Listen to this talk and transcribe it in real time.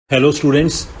Hello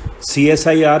students,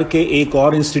 CSIR के एक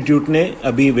और इंस्टीट्यूट ने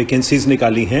अभी वैकेंसीज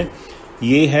निकाली हैं।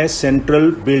 ये है सेंट्रल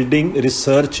बिल्डिंग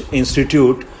रिसर्च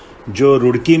इंस्टीट्यूट जो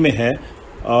रुड़की में है।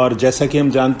 और जैसा कि हम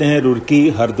जानते हैं, रुड़की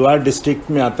हरिद्वार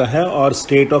डिस्ट्रिक्ट में आता है और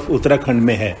स्टेट ऑफ उत्तराखंड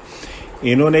में है।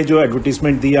 इन्होंने जो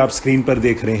एडवर्टीजमेंट दी आप स्क्रीन पर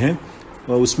देख रहे हैं,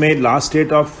 उसमें last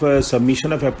date of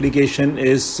submission of application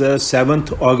is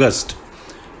 7 अगस्त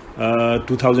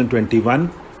 2021।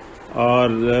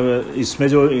 और इसमें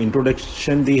जो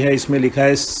इंट्रोडक्शन दी है, इसमें लिखा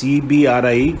है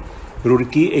CBRI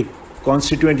रुड़की, एक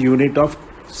constituent unit of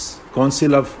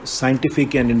Council of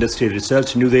Scientific and Industrial Research,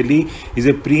 New Delhi, is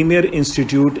a premier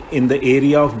institute in the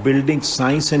area of building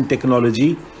science and technology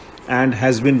and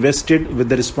has been vested with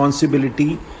the responsibility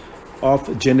of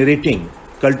generating,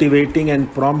 cultivating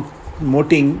and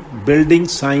promoting building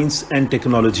science and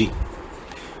technology.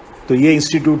 तो ये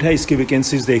institute है, इसकी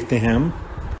vacancies देखते हैं हम।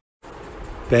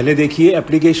 पहले देखिए,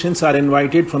 applications are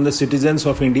invited from the citizens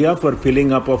of India for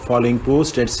filling up of following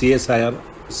post at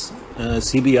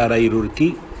CBRI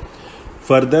Roorkee.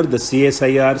 Further, the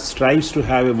CSIR strives to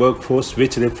have a workforce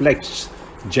which reflects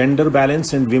gender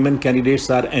balance and women candidates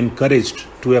are encouraged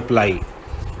to apply.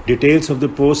 Details of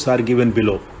the posts are given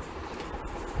below.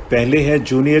 पहले है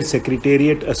Jr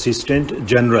Secretariat Assistant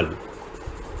General।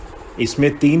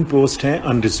 इसमें 3 post हैं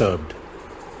unreserved.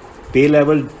 पे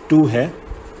level 2 है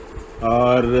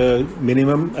और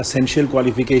minimum essential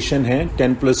qualification है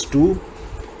 10+2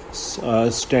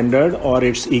 standard or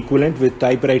its equivalent with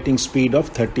typewriting speed of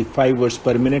 35 words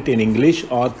per minute in English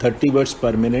or 30 words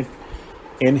per minute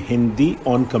in Hindi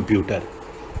on computer.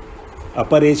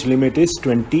 Upper age limit is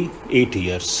 28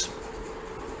 years.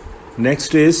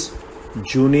 Next is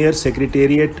Junior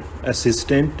Secretariat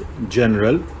Assistant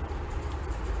General.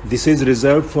 This is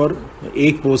reserved for,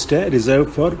 एक post है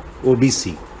reserved for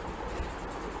OBC.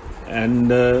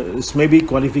 And इसमें भी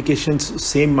qualifications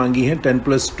same मांगी हैं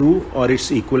 10+2 और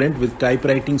it's equivalent with type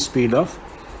writing speed of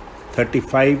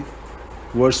 35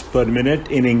 words पर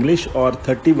minute in English और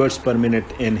 30 words पर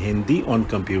minute in Hindi on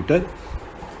computer.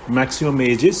 Maximum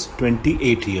age is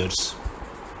 28 years.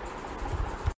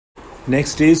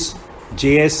 Next is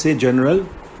JSA general,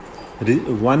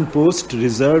 1 post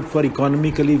reserved for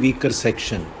economically weaker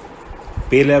section.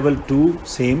 पे level 2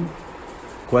 same,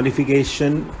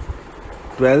 qualification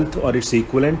 12th और it's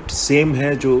equivalent same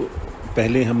है जो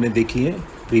पहले हमने देखी है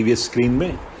प्रीवियस स्क्रीन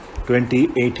में।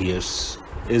 28 years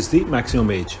is the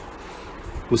maximum age.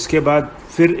 उसके बाद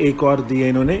फिर एक और दिए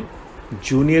इन्होंने,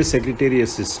 जूनियर सेक्रेटरी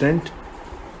असिस्टेंट,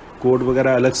 कोड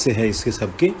वगैरह अलग से है इसके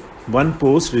सबके। 1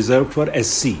 पोस्ट रिजर्व फॉर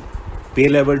SC, पे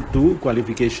लेवल 2,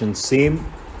 क्वालिफिकेशन सेम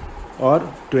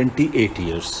और 28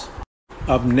 ईयर्स।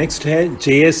 अब नेक्स्ट है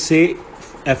JSA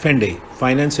F&A,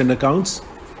 finance and accounts,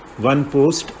 1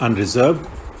 post unreserved,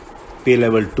 पे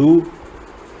लेवल 2।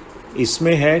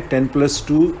 इसमें है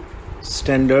 10+2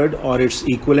 स्टैंडर्ड और it's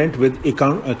equivalent with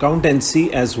accountancy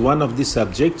as one of the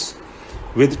subjects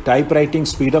with type writing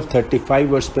speed of 35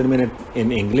 words पर minute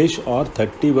in English और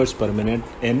 30 words पर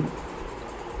minute in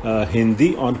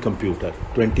Hindi on computer.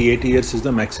 28 years is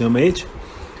the maximum age.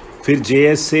 फिर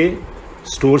JSA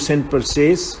stores and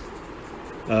purchase,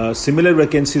 similar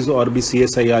vacancies और भी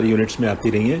CSIR units में आती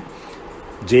रही हैं।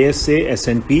 JSA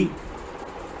S&P,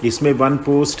 इसमें 1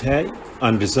 पोस्ट है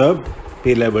अनरिजर्व्ड,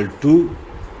 पे लेवल 2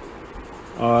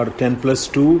 और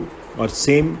 10+2 और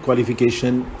सेम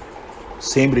क्वालिफिकेशन,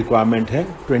 सेम रिक्वायरमेंट है।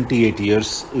 28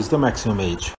 years is the maximum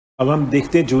age. अब हम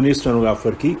देखते हैं जूनियर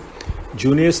स्टेनोग्राफर की।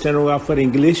 जूनियर स्टेनोग्राफर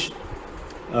इंग्लिश,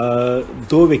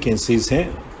 2 वैकेंसीज हैं,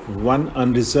 1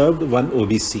 अनरिजर्व्ड 1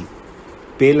 OBC।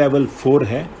 पे लेवल 4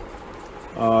 है,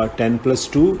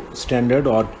 10+2 standard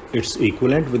or its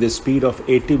equivalent with a speed of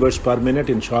 80 words per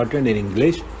minute in shorthand in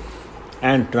English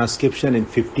and transcription in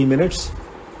 50 minutes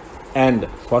and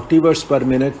 40 words per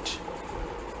minute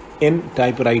in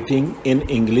typewriting in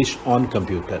English on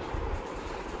computer.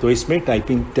 तो इसमें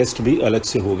typing test भी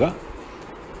अलग से होगा।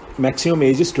 Maximum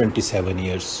age is 27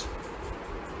 years.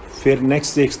 फिर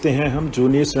next देखते हैं हम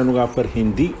junior stenographer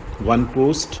Hindi, 1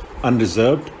 post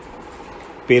unreserved,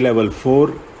 पे level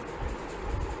 4,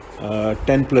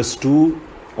 10+2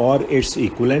 or its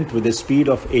equivalent with a speed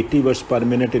of 80 words per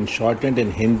minute in shorthand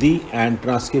in Hindi and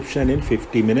transcription in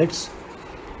 50 minutes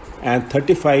and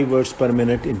 35 words per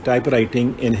minute in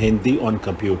typewriting in Hindi on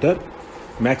computer.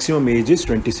 Maximum age is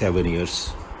 27 years.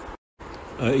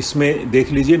 इसमें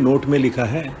देख लीजिए, note में लिखा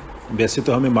है, वैसे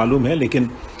तो हमें मालूम है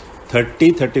लेकिन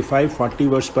 30, 35,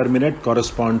 40 words per minute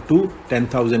correspond to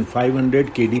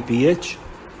 10,500 kdph,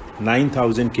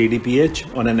 9,000 kdph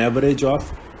on an average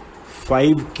of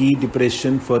 5 key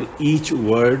depression for each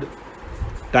word.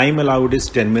 Time allowed is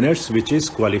 10 minutes, which is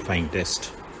qualifying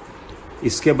test.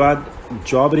 इसके बाद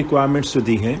जॉब रिक्वायरमेंट्स जो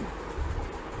दी हैं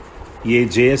ये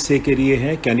JSA के लिए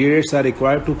है. Candidates are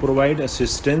required to provide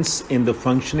assistance in the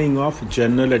functioning of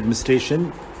general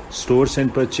administration, stores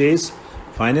and purchase,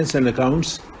 finance and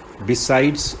accounts,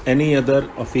 besides any other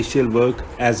official work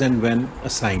as and when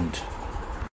assigned.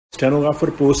 Stenographer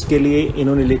post के लिए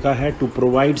इन्होंने लिखा है to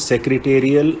provide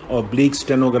secretarial oblique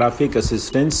स्टेनोग्राफिक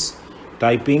assistance,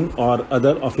 typing और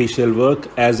other official work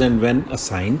as and when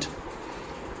assigned.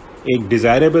 एक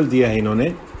desirable दिया है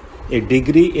इन्होंने, ए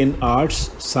degree in arts,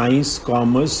 science,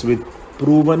 commerce with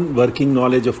proven working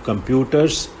knowledge of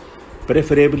computers,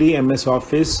 preferably MS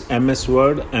office, MS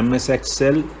word, MS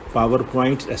Excel, power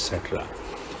point etcetera.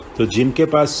 तो जिनके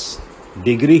पास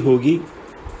degree होगी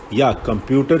या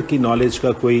computer की knowledge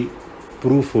का कोई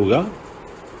प्रूफ होगा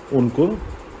उनको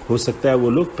हो सकता है वो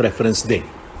लोग प्रेफरेंस दें.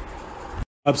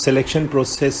 अब सिलेक्शन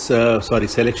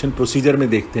प्रोसीजर में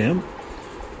देखते हैं हम.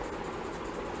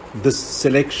 The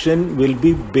selection will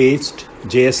be based,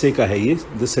 JSA का है ये,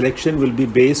 the selection will be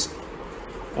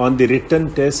based on the written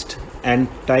test and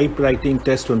type writing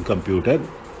test on computer.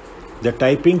 The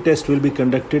typing test will be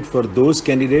conducted for those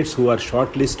candidates who are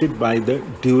shortlisted by the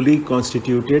duly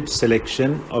constituted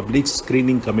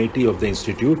selection/screening committee of the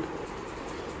institute.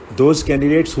 Those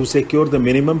candidates who secure the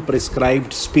minimum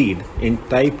prescribed speed in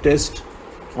type test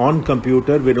on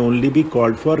computer will only be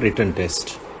called for written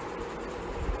test.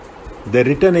 The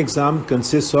written exam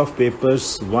consists of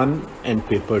papers 1 and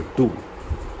paper 2.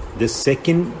 The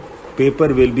second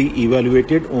paper will be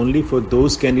evaluated only for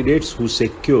those candidates who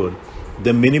secure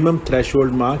the minimum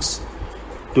threshold marks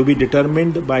to be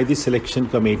determined by the selection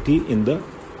committee in the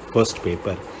first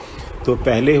paper. तो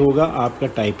पहले होगा आपका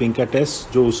typing का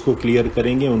test, जो उसको clear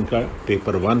करेंगे उनका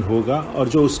paper 1 होगा और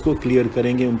जो उसको क्लियर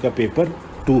करेंगे उनका पेपर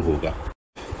 2 होगा.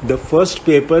 The first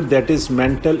paper, that is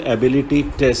mental ability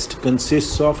test,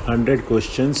 consists of 100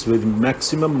 questions with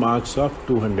maximum marks of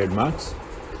 200 marks,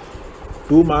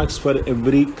 2 marks for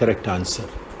every correct answer.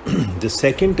 The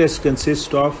second test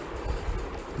consists of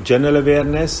general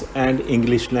awareness and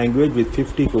English language with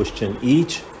 50 questions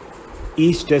each.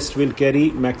 Each test will carry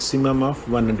maximum of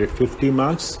 150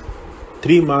 marks,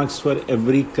 3 marks for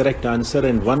every correct answer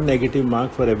and 1 negative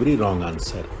mark for every wrong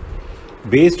answer.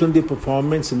 Based on the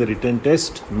performance in the written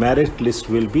test, merit list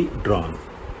will be drawn.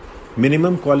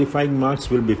 Minimum qualifying marks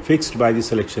will be fixed by the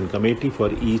selection committee for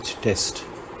each test.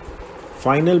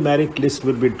 Final merit list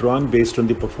will be drawn based on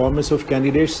the performance of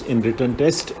candidates in written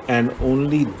test, and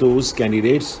only those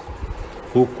candidates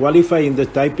who qualify in the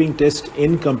typing test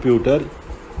in computer,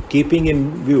 keeping in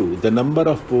view the number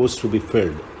of posts to be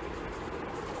filled.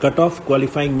 Cut-off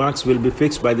qualifying marks will be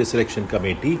fixed by the selection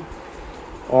committee.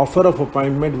 Offer of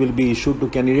appointment will be issued to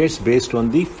candidates based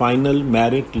on the final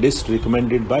merit list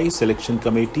recommended by selection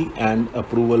committee and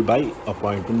approval by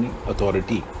appointing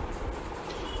authority.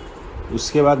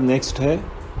 उसके बाद next है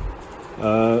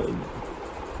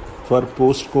for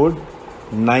post code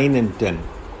 9 and 10,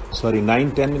 9,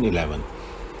 10 and 11.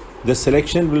 The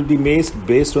selection will be made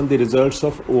based on the results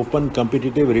of open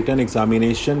competitive written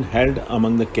examination held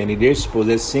among the candidates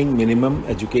possessing minimum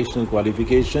educational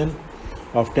qualification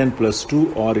of 10+2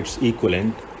 or its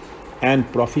equivalent,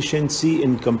 and proficiency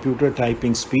in computer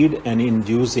typing speed and in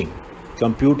using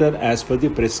computer as per the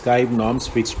prescribed norms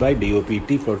fixed by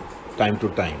DOPT for time to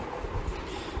time.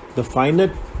 The final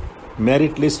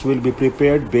merit list will be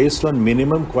prepared based on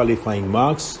minimum qualifying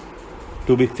marks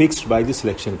to be fixed by the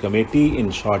selection committee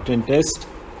in shortened test,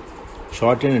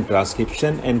 shortened and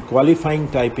transcription, and qualifying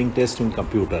typing test in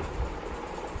computer.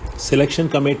 Selection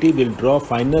committee will draw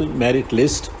final merit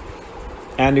list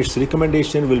and its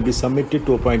recommendation will be submitted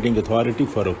to appointing authority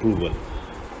for approval.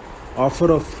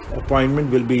 Offer of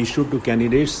appointment will be issued to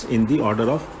candidates in the order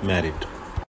of merit.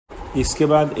 इसके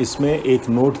बाद इसमें एक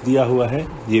note दिया हुआ है,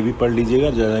 ये भी पढ़ लीजिएगा,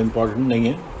 ज़्यादा इम्पॉर्टेंट नहीं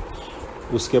है.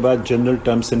 उसके बाद जनरल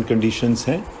टर्म्स एंड कंडीशंस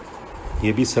हैं,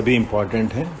 ये भी सभी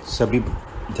इम्पॉर्टेंट हैं, सभी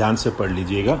ध्यान से पढ़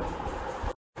लीजिएगा.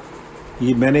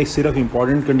 ये मैंने सिर्फ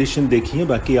इम्पॉर्टेंट कंडीशन देखी है,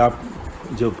 बाकी आप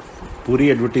जो पूरी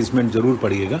एडवर्टीजमेंट ज़रूर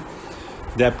पढ़िएगा.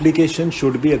 The application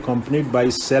should be accompanied by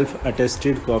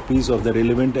self-attested copies of the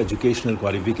relevant educational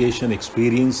qualification,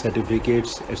 experience,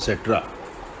 certificates, etc.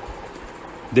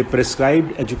 The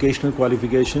prescribed educational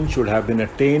qualification should have been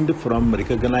attained from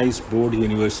recognized board,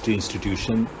 university,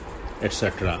 institution,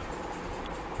 etc.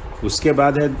 उसके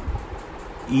बाद है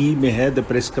E में है the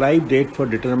prescribed date for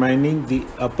determining the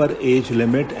upper age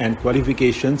limit and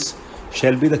qualifications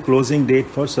shall be the closing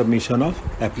date for submission of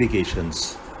applications.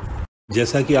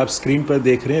 जैसा कि आप screen पर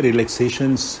देख रहे हैं,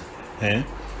 रिलैक्सेशंस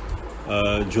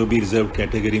हैं जो भी रिजर्व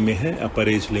कैटेगरी में है. अपर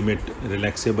age limit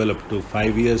relaxable up to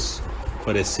 5 years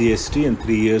for SC ST and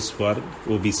 3 years for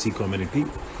OBC community.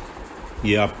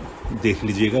 ये आप देख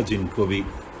लीजिएगा जिनको भी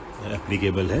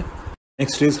एप्लीकेबल है।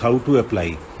 Next is how to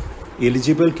apply.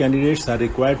 Eligible candidates are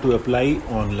required to apply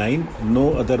online, no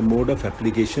other mode of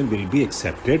application will be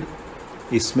accepted.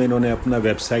 इसमें इन्होंने अपना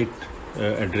वेबसाइट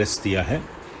एड्रेस दिया है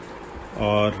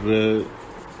और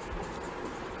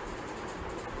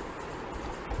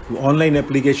online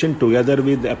application together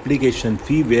with application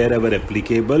fee wherever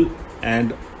applicable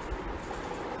and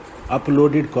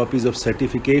uploaded copies of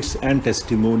certificates and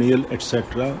testimonial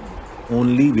etc.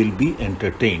 only will be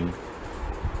entertained.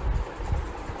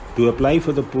 To apply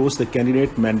for the post, the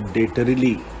candidate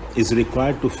mandatorily is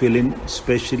required to fill in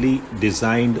specially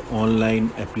designed online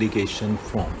application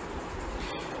form.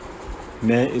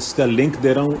 मैं इसका link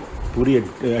दे रहा हूँ पूरी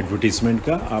advertisement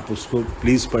का, आप उसको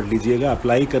please पढ़ लीजिएगा।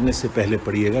 अप्लाई करने से पहले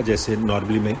पढ़िएगा, जैसे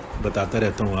नॉर्मली मैं बताता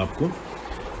रहता हूँ आपको।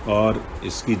 और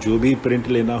इसकी जो भी प्रिंट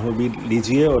लेना हो भी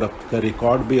लीजिए और आपका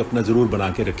रिकॉर्ड भी अपना ज़रूर बना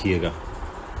के रखिएगा।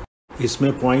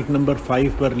 इसमें पॉइंट नंबर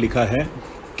 5 पर लिखा है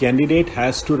candidate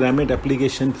has to remit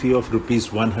application fee of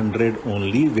 ₹100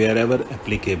 only where ever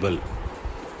applicable.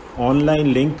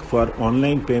 Online link for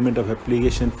online payment of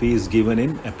application fee is given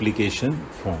in application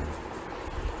form.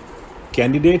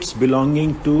 Candidates belonging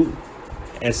to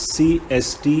SC,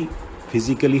 ST,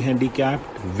 physically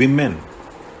handicapped, women,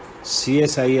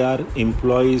 CSIR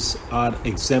employees are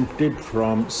exempted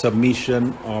from submission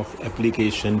of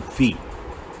application fee.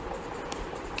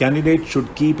 Candidates should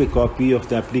keep a copy of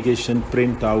the application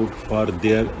print out for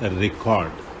their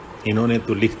record. इन्होंने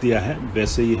तो लिख दिया है,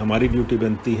 वैसे ही हमारी duty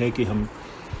बनती है कि हम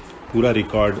पूरा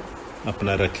रिकॉर्ड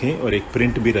अपना रखें और एक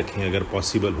प्रिंट भी रखें अगर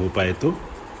पॉसिबल हो पाए तो।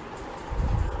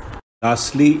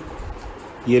 लास्टली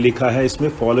ये लिखा है इसमें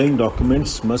following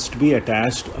documents must be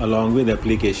attached along with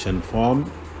application form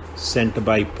sent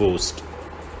by post.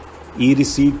 E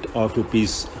receipt of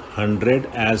 ₹100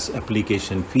 as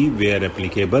application fee where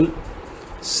applicable.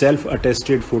 Self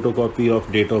attested photocopy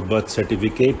of date of birth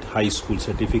certificate, high school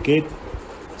certificate.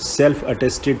 Self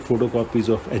attested photocopies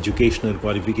of educational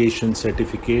qualification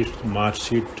certificate,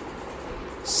 marksheet.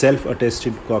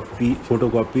 Self-attested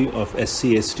photocopy of SC,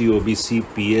 ST, OBC,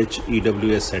 PH,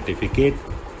 EWS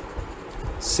certificate,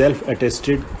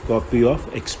 self-attested copy of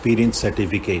experience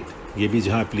certificate, ये भी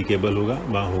जहाँ applicable होगा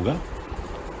वहाँ होगा।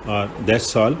 और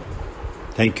that's all.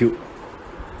 Thank you.